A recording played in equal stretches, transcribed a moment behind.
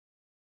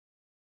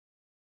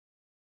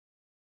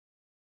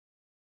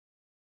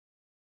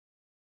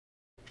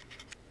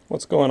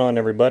What's going on,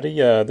 everybody?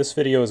 This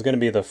video is going to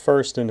be the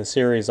first in a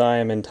series I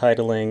am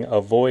entitling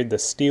Avoid the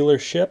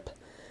Stealership,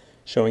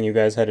 showing you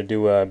guys how to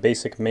do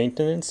basic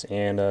maintenance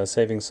and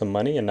saving some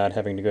money and not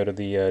having to go to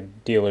the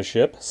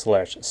dealership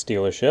slash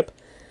stealership.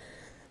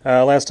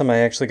 Last time I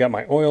actually got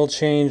my oil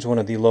changed, one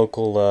of the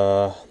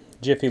local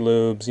Jiffy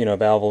Lubes,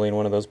 Valvoline,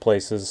 one of those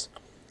places.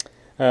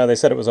 They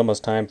said it was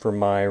almost time for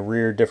my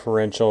rear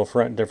differential,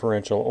 front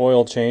differential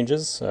oil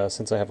changes,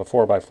 since I have a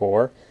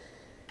 4x4.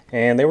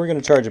 And they were going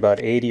to charge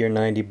about 80 or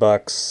 90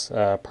 bucks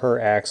per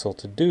axle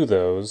to do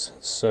those.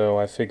 So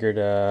I figured,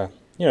 I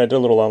did a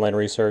little online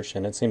research,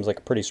 and it seems like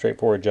a pretty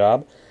straightforward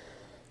job.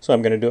 So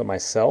I'm going to do it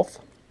myself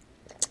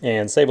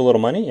and save a little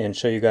money and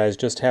show you guys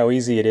just how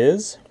easy it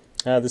is.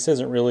 This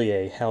isn't really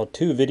a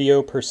how-to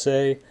video per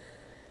se.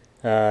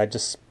 I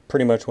just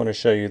pretty much want to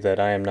show you that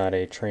I am not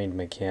a trained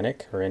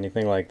mechanic or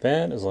anything like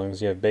that. As long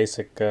as you have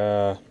basic,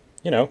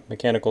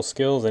 mechanical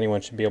skills,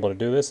 anyone should be able to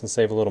do this and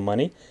save a little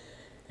money.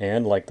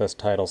 And like this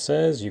title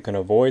says, you can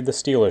avoid the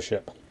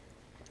stealership.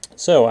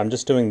 So I'm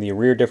just doing the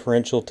rear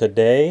differential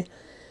today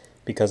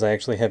because I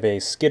actually have a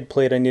skid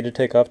plate I need to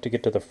take off to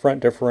get to the front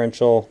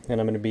differential,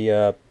 and I'm going to be,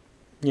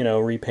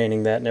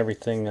 repainting that and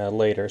everything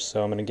later.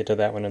 So I'm going to get to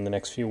that one in the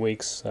next few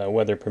weeks,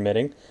 weather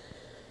permitting.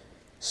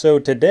 So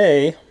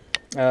today,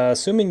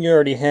 assuming you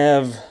already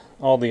have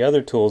all the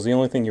other tools, the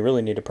only thing you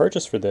really need to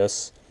purchase for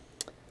this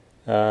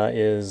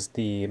is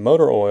the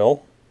motor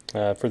oil.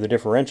 For the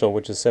differential,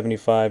 which is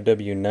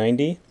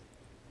 75W90.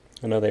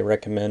 I know they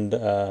recommend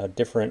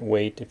different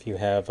weight if you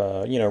have,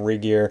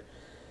 rig gear,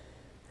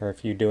 or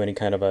if you do any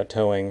kind of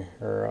towing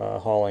or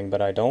hauling,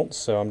 but I don't,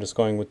 so I'm just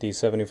going with the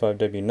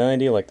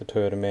 75W90 like the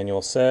Toyota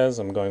manual says.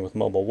 I'm going with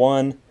Mobile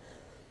 1.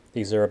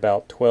 These are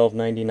about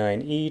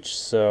 $12.99 each,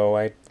 so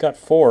I got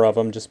 4 of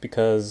them just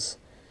because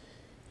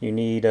you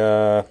need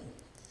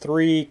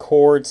 3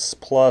 quarts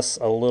plus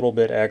a little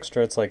bit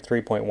extra. It's like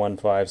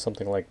 3.15,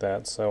 something like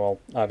that. So I'll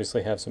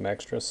obviously have some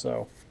extra.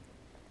 So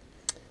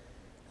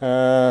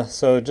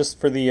just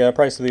for the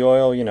price of the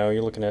oil,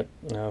 you're looking at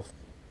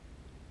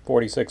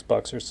 46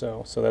 bucks or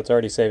so. So that's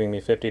already saving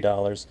me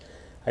 $50.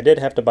 I did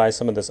have to buy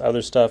some of this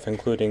other stuff,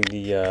 including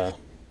the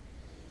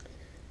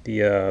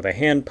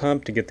hand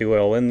pump to get the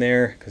oil in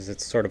there, because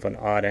it's sort of an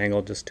odd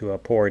angle just to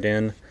pour it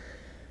in.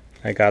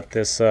 I got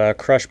this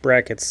crush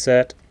bracket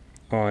set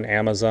on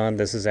Amazon.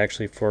 This is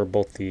actually for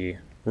both the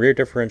rear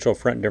differential,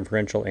 front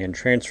differential, and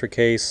transfer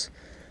case.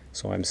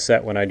 So I'm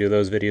set when I do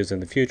those videos in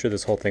the future.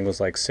 This whole thing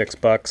was like 6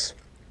 bucks.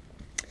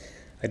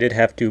 I did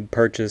have to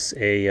purchase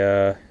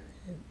the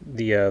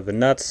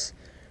nuts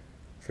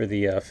for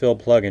the fill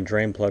plug and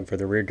drain plug for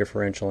the rear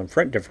differential and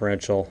front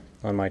differential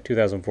on my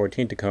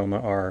 2014 Tacoma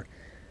are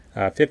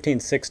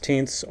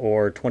 15/16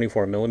 or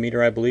 24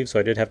 millimeter, I believe. So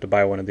I did have to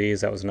buy one of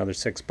these. That was another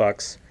 6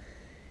 bucks.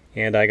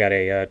 And I got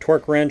a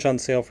torque wrench on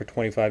sale for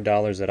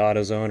 $25 at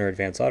AutoZone or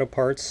Advanced Auto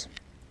Parts.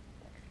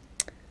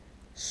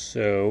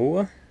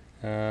 So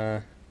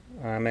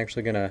I'm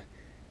actually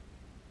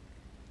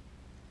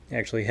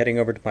heading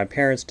over to my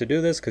parents to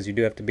do this, because you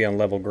do have to be on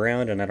level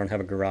ground and I don't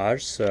have a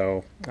garage.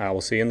 So I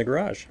will see you in the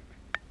garage.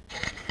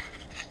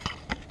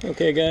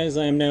 Okay guys,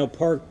 I am now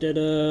parked at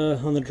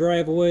on the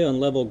driveway on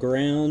level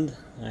ground.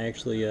 I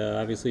actually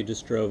obviously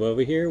just drove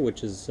over here,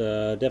 which is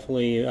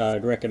definitely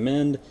I'd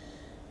recommend.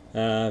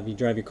 If you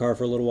drive your car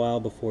for a little while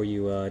before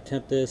you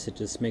attempt this, it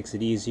just makes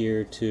it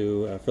easier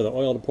to for the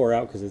oil to pour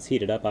out, because it's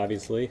heated up,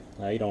 obviously.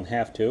 You don't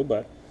have to,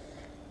 but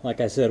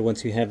like I said,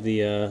 once you have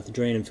the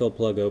drain and fill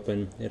plug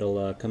open,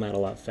 it'll come out a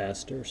lot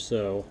faster.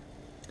 So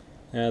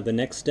the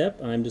next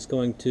step, I'm just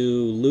going to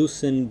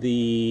loosen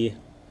the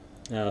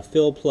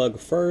fill plug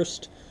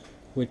first,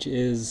 which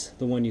is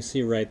the one you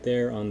see right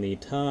there on the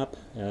top.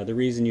 The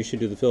reason you should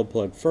do the fill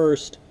plug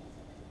first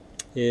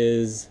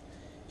is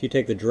if you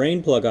take the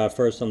drain plug off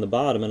first on the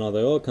bottom and all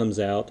the oil comes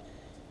out,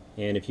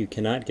 and if you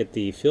cannot get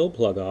the fill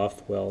plug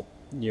off, well,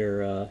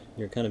 you're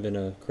kind of in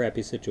a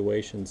crappy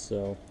situation.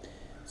 So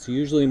it's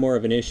usually more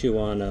of an issue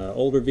on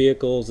older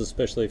vehicles,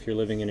 especially if you're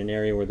living in an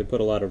area where they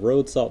put a lot of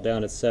road salt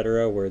down,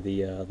 etc., where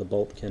the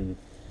bolt can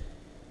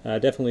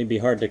definitely be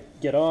hard to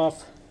get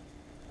off.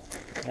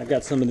 I've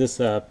got some of this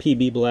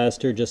PB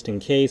blaster just in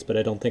case, but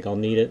I don't think I'll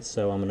need it,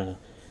 so I'm gonna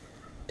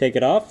take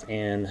it off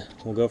and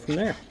we'll go from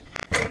there.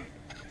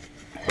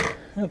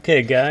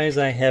 Okay guys,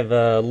 I have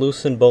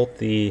loosened both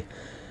the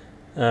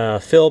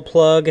fill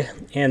plug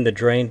and the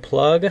drain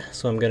plug,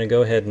 so I'm going to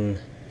go ahead and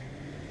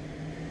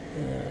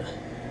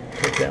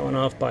take that one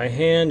off by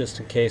hand just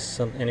in case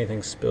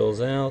anything spills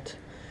out.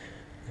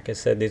 Like I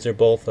said, these are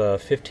both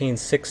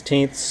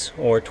 15/16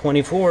 or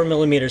 24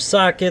 millimeter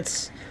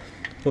sockets,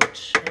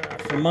 which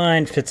for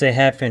mine fits a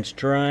 1/2-inch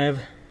drive.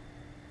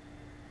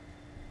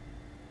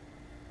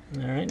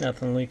 Alright,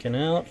 nothing leaking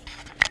out.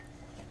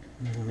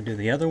 I'm going to do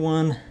the other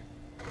one.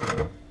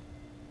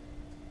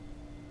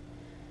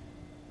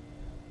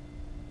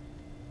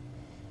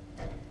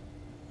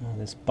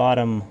 This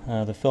bottom,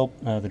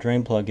 the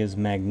drain plug is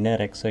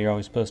magnetic, so you're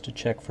always supposed to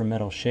check for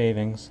metal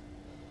shavings.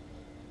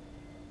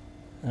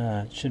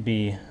 It should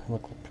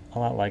look a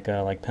lot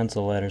like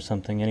pencil lead or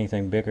something.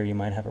 Anything bigger, you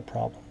might have a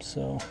problem.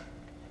 So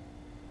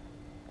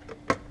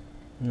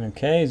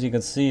Okay, as you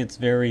can see, it's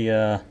very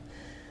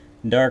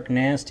dark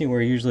nasty,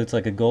 where usually it's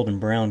like a golden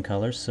brown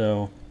color,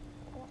 so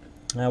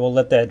I will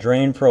let that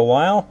drain for a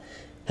while.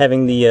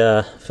 Having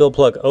the fill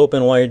plug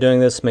open while you're doing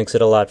this makes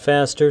it a lot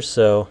faster,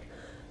 so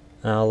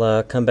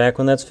I'll come back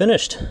when that's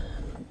finished.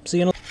 See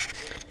you in a...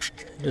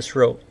 Just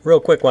real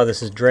quick while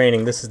this is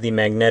draining, this is the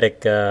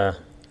magnetic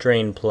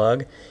drain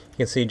plug. You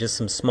can see just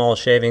some small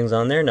shavings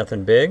on there,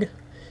 nothing big.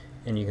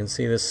 And you can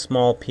see this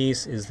small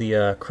piece is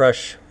the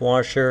crush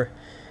washer.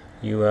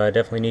 You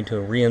definitely need to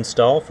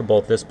reinstall for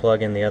both this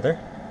plug and the other.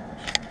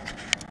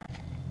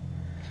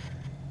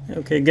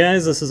 Okay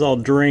guys, this is all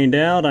drained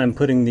out. I'm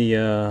putting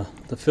the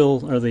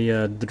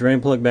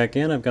drain plug back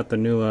in. I've got the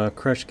new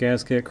crush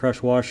gasket,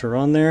 crush washer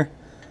on there.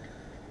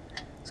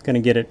 Just going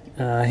to get it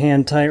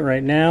hand tight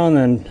right now and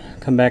then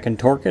come back and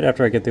torque it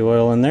after I get the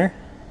oil in there.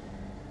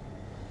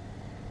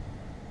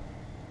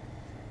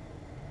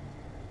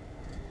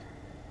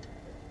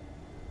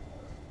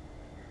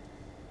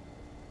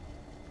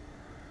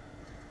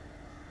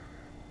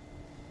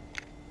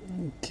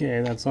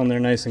 Okay, that's on there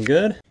nice and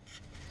good.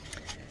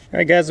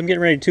 Alright guys, I'm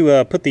getting ready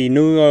to put the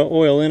new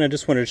oil in. I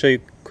just wanted to show you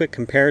a quick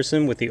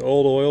comparison with the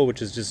old oil,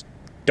 which is just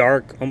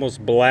dark,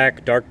 almost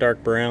black,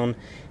 dark brown,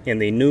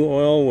 and the new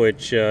oil,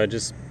 which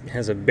just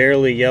has a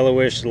barely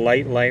yellowish,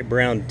 light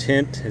brown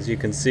tint, as you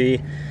can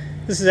see.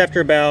 This is after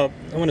about,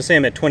 I want to say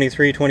I'm at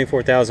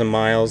 24,000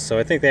 miles, so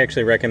I think they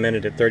actually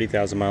recommended at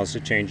 30,000 miles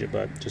to change it,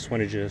 but just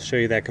wanted to show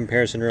you that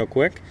comparison real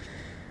quick.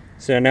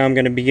 So now I'm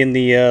going to begin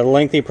the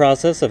lengthy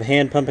process of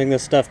hand pumping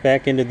this stuff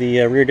back into the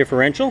rear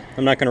differential.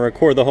 I'm not going to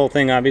record the whole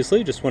thing,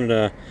 obviously, just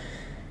wanted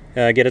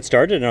to get it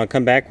started, and I'll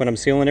come back when I'm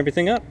sealing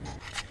everything up.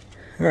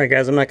 Alright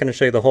guys, I'm not going to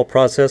show you the whole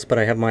process, but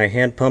I have my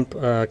hand pump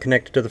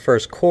connected to the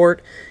first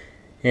quart,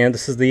 and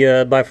this is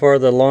the by far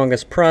the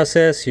longest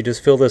process. You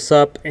just fill this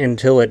up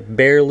until it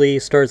barely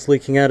starts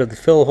leaking out of the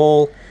fill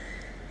hole,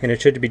 and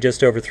it should be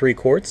just over 3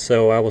 quarts,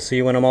 so I will see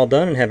you when I'm all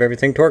done and have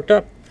everything torqued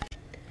up.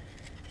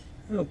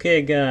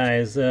 Okay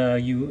guys,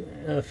 you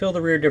fill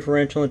the rear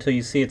differential until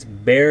you see it's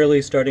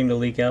barely starting to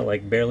leak out,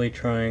 like barely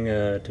trying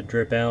to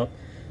drip out.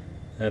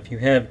 If you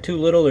have too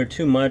little or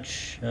too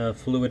much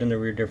fluid in the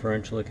rear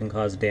differential, it can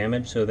cause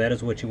damage, so that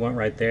is what you want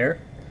right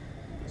there.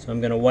 So I'm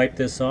going to wipe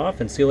this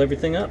off and seal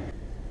everything up.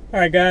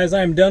 Alright guys,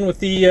 I'm done with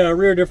the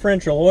rear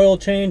differential oil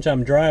change.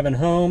 I'm driving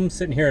home,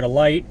 sitting here at a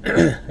light.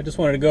 I just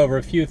wanted to go over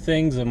a few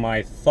things of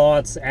my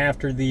thoughts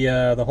after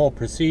the whole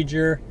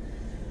procedure.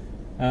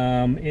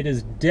 It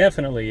is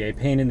definitely a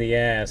pain in the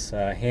ass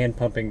hand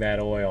pumping that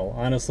oil.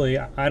 Honestly,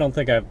 I don't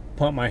think I've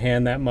pumped my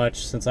hand that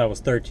much since I was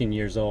 13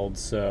 years old,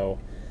 so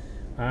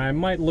I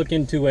might look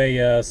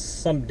into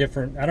some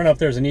different, I don't know if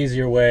there's an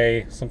easier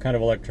way, some kind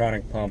of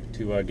electronic pump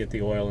to get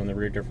the oil in the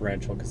rear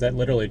differential, because that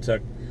literally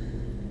took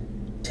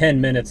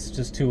 10 minutes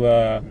just to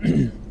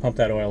pump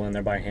that oil in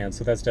there by hand,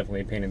 so that's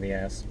definitely a pain in the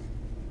ass.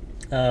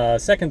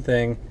 Second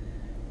thing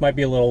might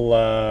be a little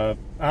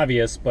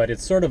obvious, but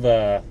it's sort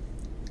of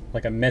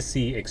like a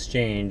messy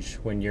exchange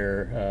when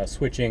you're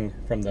switching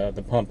from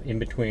the pump in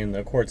between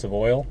the quarts of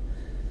oil.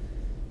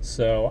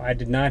 So I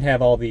did not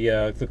have all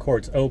the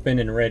quarts open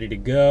and ready to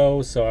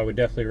go, so I would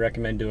definitely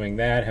recommend doing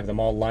that. Have them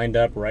all lined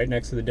up right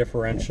next to the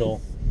differential,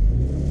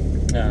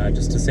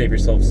 just to save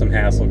yourself some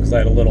hassle, because I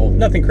had a little,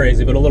 nothing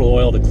crazy, but a little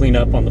oil to clean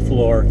up on the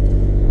floor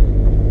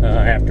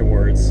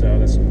afterwards, so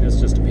that's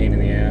just a pain in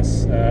the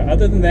ass.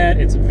 Other than that,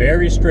 it's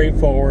very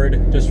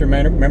straightforward. Just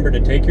remember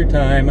to take your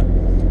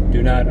time.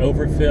 Do not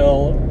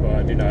overfill,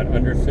 do not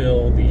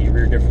underfill the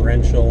rear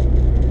differential.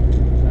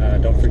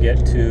 Don't forget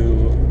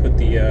to put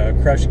the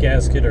crush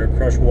gasket or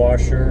crush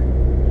washer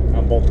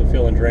on both the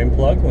fill and drain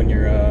plug when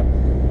you're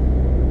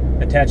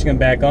attaching them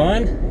back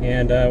on.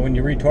 And when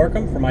you retorque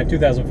them, for my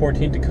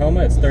 2014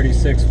 Tacoma, it's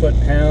 36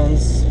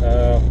 foot-pounds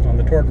on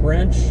the torque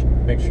wrench.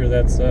 Make sure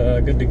that's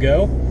good to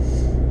go.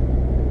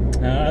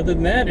 Other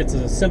than that, it's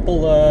a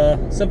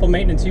simple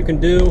maintenance you can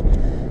do.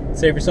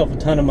 Save yourself a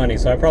ton of money,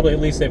 so I probably at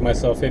least saved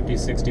myself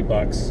 50-60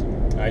 bucks.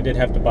 I did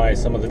have to buy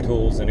some of the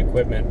tools and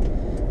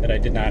equipment that I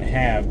did not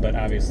have, but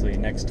obviously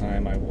next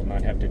time I will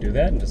not have to do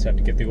that and just have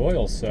to get the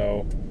oil.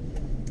 So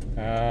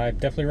I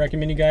definitely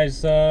recommend you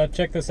guys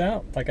check this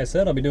out. Like I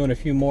said, I'll be doing a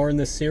few more in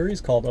this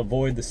series called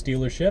Avoid the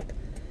Stealership.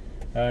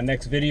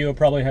 Next video will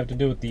probably have to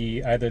do with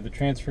either the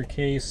transfer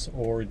case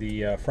or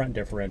the front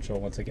differential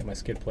once I get my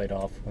skid plate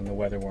off when the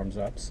weather warms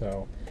up.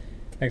 So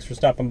thanks for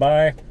stopping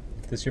by.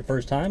 If this is your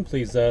first time,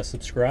 please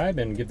subscribe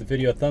and give the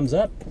video a thumbs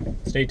up.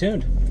 Stay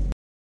tuned.